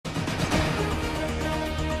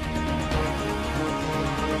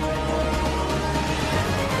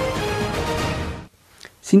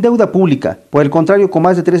sin deuda pública, por el contrario, con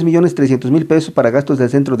más de 3.300.000 pesos para gastos del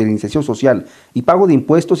Centro de Reinserción Social y pago de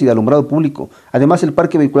impuestos y de alumbrado público, además el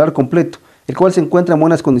parque vehicular completo, el cual se encuentra en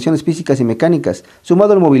buenas condiciones físicas y mecánicas,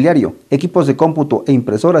 sumado al mobiliario, equipos de cómputo e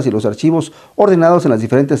impresoras y los archivos ordenados en las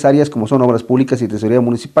diferentes áreas como son obras públicas y tesorería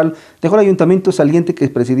municipal, dejó el Ayuntamiento Saliente que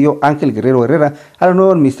presidió Ángel Guerrero Herrera a la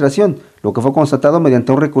nueva administración, lo que fue constatado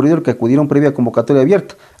mediante un recorrido al que acudieron previa convocatoria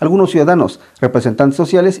abierta algunos ciudadanos, representantes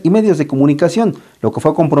sociales y medios de comunicación, lo que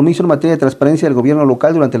fue compromiso en materia de transparencia del gobierno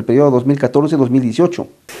local durante el periodo 2014-2018.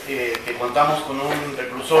 Que contamos con un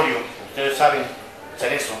reclusorio, ustedes saben,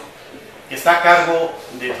 Cereso, que está a cargo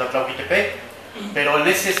de Tlatlauquitepec, pero en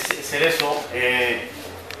ese Cereso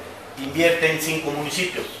invierte en 5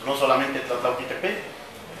 municipios, no solamente Tlatlauquitepec.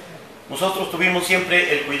 Nosotros tuvimos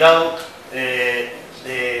siempre el cuidado de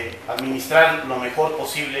administrar lo mejor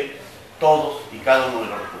posible todos y cada uno de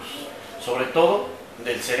los recursos, sobre todo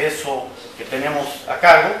del Cereso que tenemos a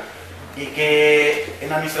cargo y que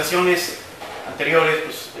en administraciones anteriores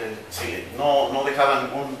pues, no dejaban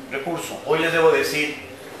ningún recurso. Hoy les debo decir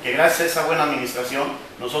que gracias a esa buena administración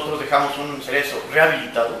nosotros dejamos un Cereso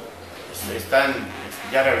rehabilitado, están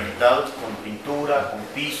ya rehabilitados con pintura, con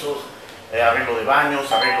pisos, arreglo de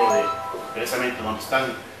baños, arreglo de precisamente donde están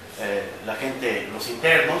la gente, los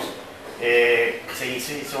internos. Se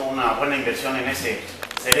hizo una buena inversión en ese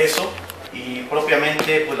Cereso y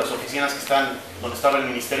propiamente pues las oficinas que están donde estaba el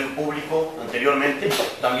Ministerio Público anteriormente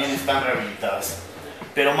también están rehabilitadas.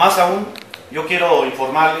 Pero más aún, yo quiero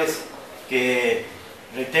informarles que,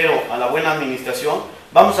 reitero, a la buena administración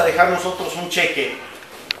vamos a dejar nosotros un cheque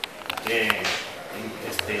de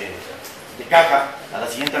caja a la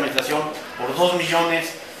siguiente administración por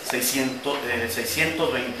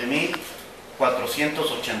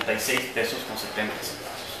 2.620.486 pesos con 70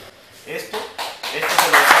 centavos. Esto se lo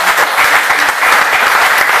dejamos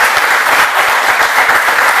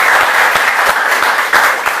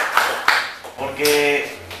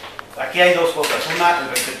porque aquí hay dos cosas. Una, el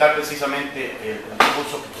respetar precisamente el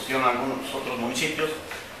recurso que pusieron algunos otros municipios,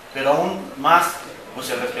 pero aún más, pues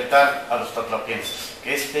el respetar a los tlatlauquenses,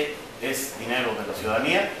 que este es dinero de la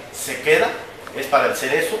ciudadanía, se queda, es para el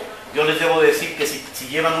Cereso. Yo les debo decir que si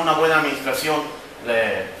llevan una buena administración,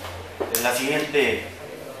 la siguiente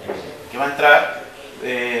que va a entrar,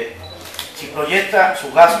 si proyecta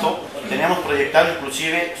su gasto, tenemos proyectado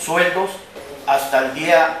inclusive sueldos hasta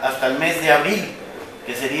el mes de abril,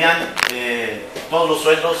 que serían todos los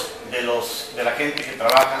sueldos de la gente que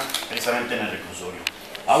trabaja precisamente en el reclusorio.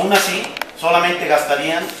 Aún así, solamente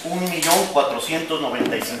gastarían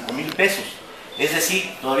 1.495.000 pesos. Es decir,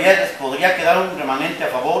 todavía les podría quedar un remanente a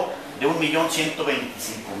favor de 1.125.000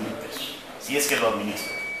 pesos, si es que lo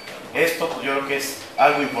administran. Esto pues, yo creo que es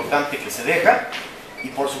algo importante que se deja. Y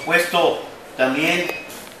por supuesto, también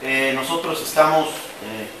nosotros estamos,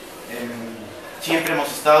 siempre hemos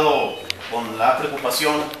estado con la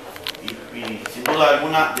preocupación y sin duda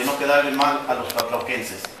alguna de no quedarle mal a los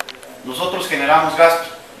tlatlauquenses. Nosotros generamos gastos,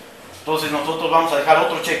 entonces nosotros vamos a dejar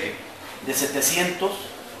otro cheque de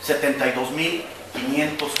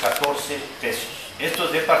 772.514 pesos. Esto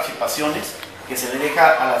es de participaciones que se le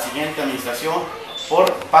deja a la siguiente administración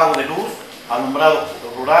por pago de luz, alumbrado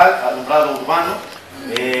rural, alumbrado urbano,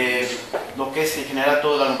 lo que es en general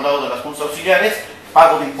todo el alumbrado de las juntas auxiliares,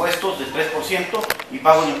 pago de impuestos del 3% y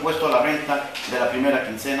pago de impuesto a la renta de la primera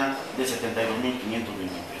quincena de 72.523.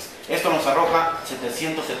 Esto nos arroja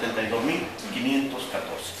 772.514.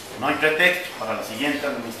 No hay pretexto para la siguiente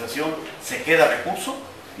administración, se queda recurso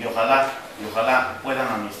y ojalá puedan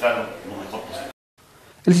administrarlo lo mejor posible.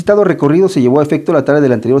 El citado recorrido se llevó a efecto la tarde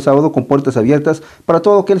del anterior sábado con puertas abiertas para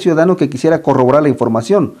todo aquel ciudadano que quisiera corroborar la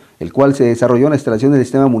información, el cual se desarrolló en la instalación del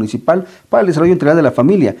sistema municipal para el desarrollo integral de la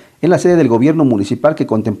familia, en la sede del gobierno municipal que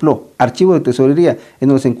contempló archivo de tesorería en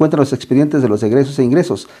donde se encuentran los expedientes de los egresos e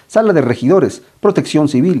ingresos, sala de regidores, protección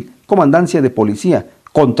civil, comandancia de policía,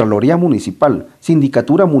 Contraloría Municipal,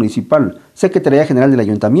 Sindicatura Municipal, Secretaría General del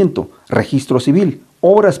Ayuntamiento, Registro Civil,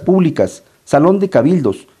 Obras Públicas, Salón de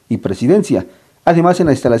Cabildos y Presidencia. Además, en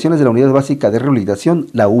las instalaciones de la Unidad Básica de Rehabilitación,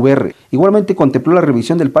 la VR. Igualmente contempló la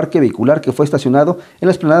revisión del parque vehicular que fue estacionado en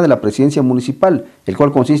la explanada de la Presidencia Municipal, el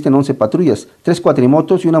cual consiste en 11 patrullas, 3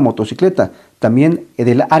 cuatrimotos y una motocicleta. También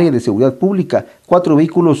del área de seguridad pública, 4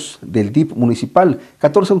 vehículos del DIF municipal,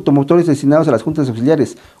 14 automotores destinados a las juntas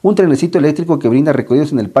auxiliares, un trenecito eléctrico que brinda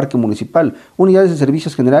recorridos en el parque municipal, unidades de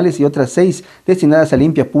servicios generales y otras 6 destinadas a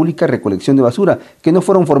limpia pública y recolección de basura, que no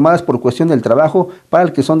fueron formadas por cuestión del trabajo para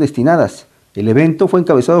el que son destinadas. El evento fue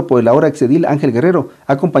encabezado por el ahora exedil Ángel Guerrero,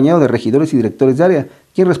 acompañado de regidores y directores de área,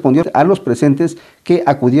 quien respondió a los presentes que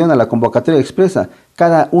acudieron a la convocatoria expresa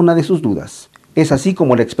cada una de sus dudas. Es así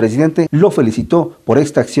como el expresidente lo felicitó por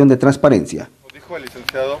esta acción de transparencia. Dijo el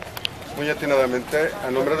licenciado muy atinadamente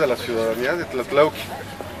a nombre de la ciudadanía de Tlatlauqui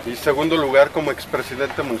y segundo lugar como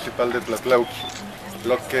expresidente municipal de Tlatlauqui.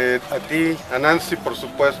 Lo que a ti, a Nancy por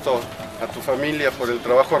supuesto, a tu familia por el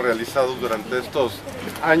trabajo realizado durante estos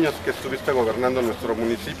años que estuviste gobernando nuestro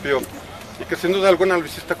municipio y que sin duda alguna lo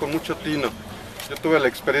hiciste con mucho tino. Yo tuve la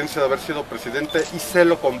experiencia de haber sido presidente y sé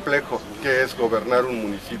lo complejo que es gobernar un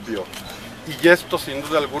municipio. Y esto sin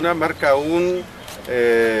duda alguna marca un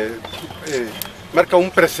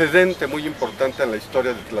precedente muy importante en la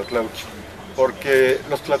historia de Tlatlauqui, porque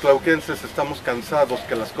los tlatlauquenses estamos cansados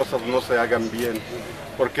que las cosas no se hagan bien,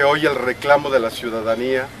 porque hoy el reclamo de la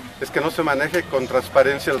ciudadanía es que no se maneje con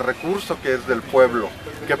transparencia el recurso que es del pueblo,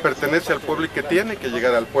 que pertenece al pueblo y que tiene que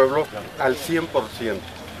llegar al pueblo al 100%,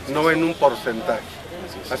 no en un porcentaje.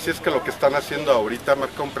 Así es que lo que están haciendo ahorita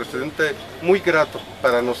marca un precedente muy grato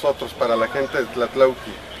para nosotros, para la gente de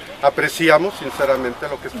Tlatlauqui. Apreciamos sinceramente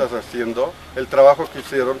lo que estás haciendo, el trabajo que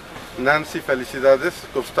hicieron. Nancy, felicidades,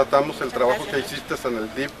 constatamos el trabajo que hiciste en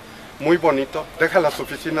el DIF, muy bonito, deja las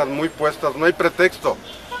oficinas muy puestas, no hay pretexto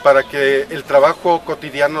para que el trabajo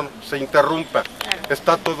cotidiano se interrumpa,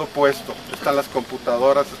 está todo puesto, están las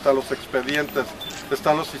computadoras, están los expedientes,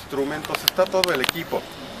 están los instrumentos, está todo el equipo,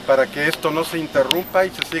 para que esto no se interrumpa y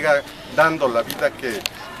se siga dando la vida que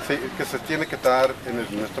se tiene que dar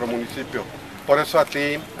en nuestro municipio. Por eso a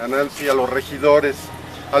ti, a Nancy, a los regidores,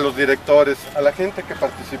 a los directores, a la gente que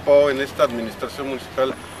participó en esta administración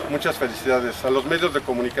municipal, muchas felicidades. A los medios de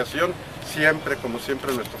comunicación, siempre, como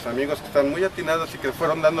siempre, nuestros amigos que están muy atinados y que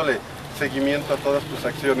fueron dándole seguimiento a todas tus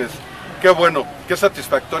acciones. Qué bueno, qué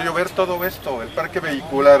satisfactorio ver todo esto, el parque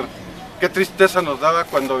vehicular. Qué tristeza nos daba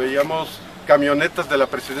cuando veíamos camionetas de la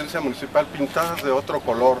presidencia municipal pintadas de otro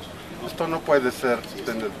color. Esto no puede ser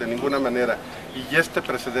de ninguna manera. Y este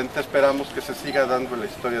precedente esperamos que se siga dando en la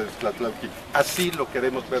historia de Tlatlauqui. Así lo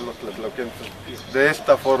queremos ver los tlatlauquenses, de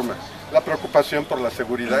esta forma. La preocupación por la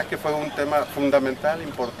seguridad, que fue un tema fundamental,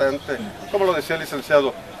 importante. Como lo decía el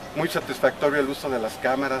licenciado, muy satisfactorio el uso de las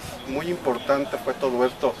cámaras, muy importante fue todo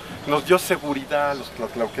esto. Nos dio seguridad a los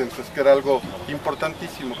tlatlauquenses, que era algo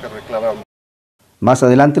importantísimo que reclamamos. Más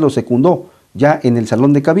adelante lo secundó, ya en el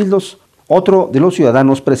Salón de Cabildos, otro de los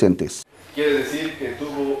ciudadanos presentes. Quiere decir que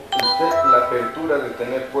tuvo usted la apertura de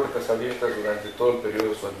tener puertas abiertas durante todo el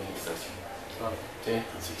periodo de su administración. ¿Sí?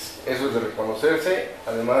 Eso es de reconocerse,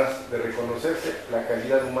 además de reconocerse la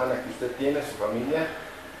calidad humana que usted tiene, su familia,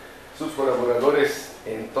 sus colaboradores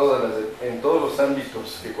en todos los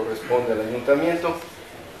ámbitos que corresponde al ayuntamiento.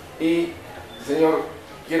 Y, señor,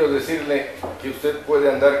 quiero decirle que usted puede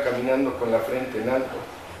andar caminando con la frente en alto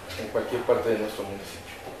en cualquier parte de nuestro municipio.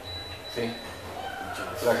 ¿Sí?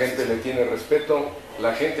 La gente le tiene respeto,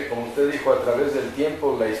 la gente, como usted dijo, a través del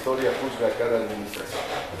tiempo, la historia juzga a cada administración.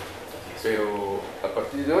 Pero a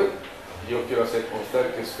partir de hoy, yo quiero hacer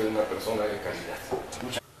constar que es una persona de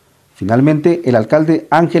calidad. Finalmente, el alcalde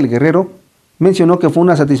Ángel Guerrero mencionó que fue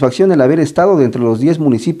una satisfacción el haber estado dentro de los 10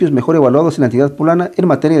 municipios mejor evaluados en la entidad poblana en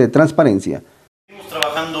materia de transparencia. Estamos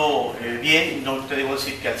trabajando bien, no te debo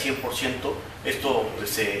decir que al 100%, esto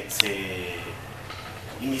se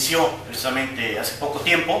inició precisamente hace poco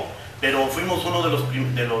tiempo, pero fuimos uno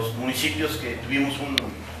de los municipios que tuvimos un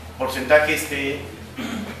porcentaje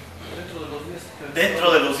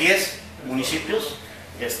dentro de los 10 municipios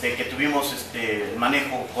que tuvimos el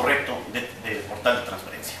manejo correcto del portal de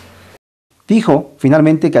transparencia. Dijo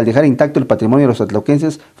finalmente que al dejar intacto el patrimonio de los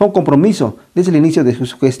tlatlauquenses fue un compromiso desde el inicio de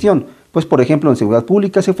su gestión, pues por ejemplo en seguridad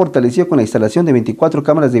pública se fortaleció con la instalación de 24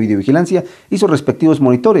 cámaras de videovigilancia y sus respectivos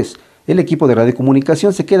monitores. El equipo de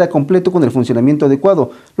radiocomunicación se queda completo con el funcionamiento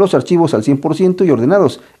adecuado, los archivos al 100% y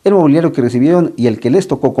ordenados, el mobiliario que recibieron y el que les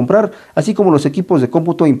tocó comprar, así como los equipos de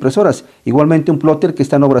cómputo e impresoras, igualmente un plotter que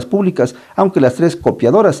está en obras públicas, aunque las 3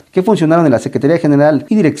 copiadoras que funcionaron en la Secretaría General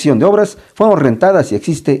y Dirección de Obras fueron rentadas y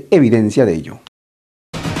existe evidencia de ello.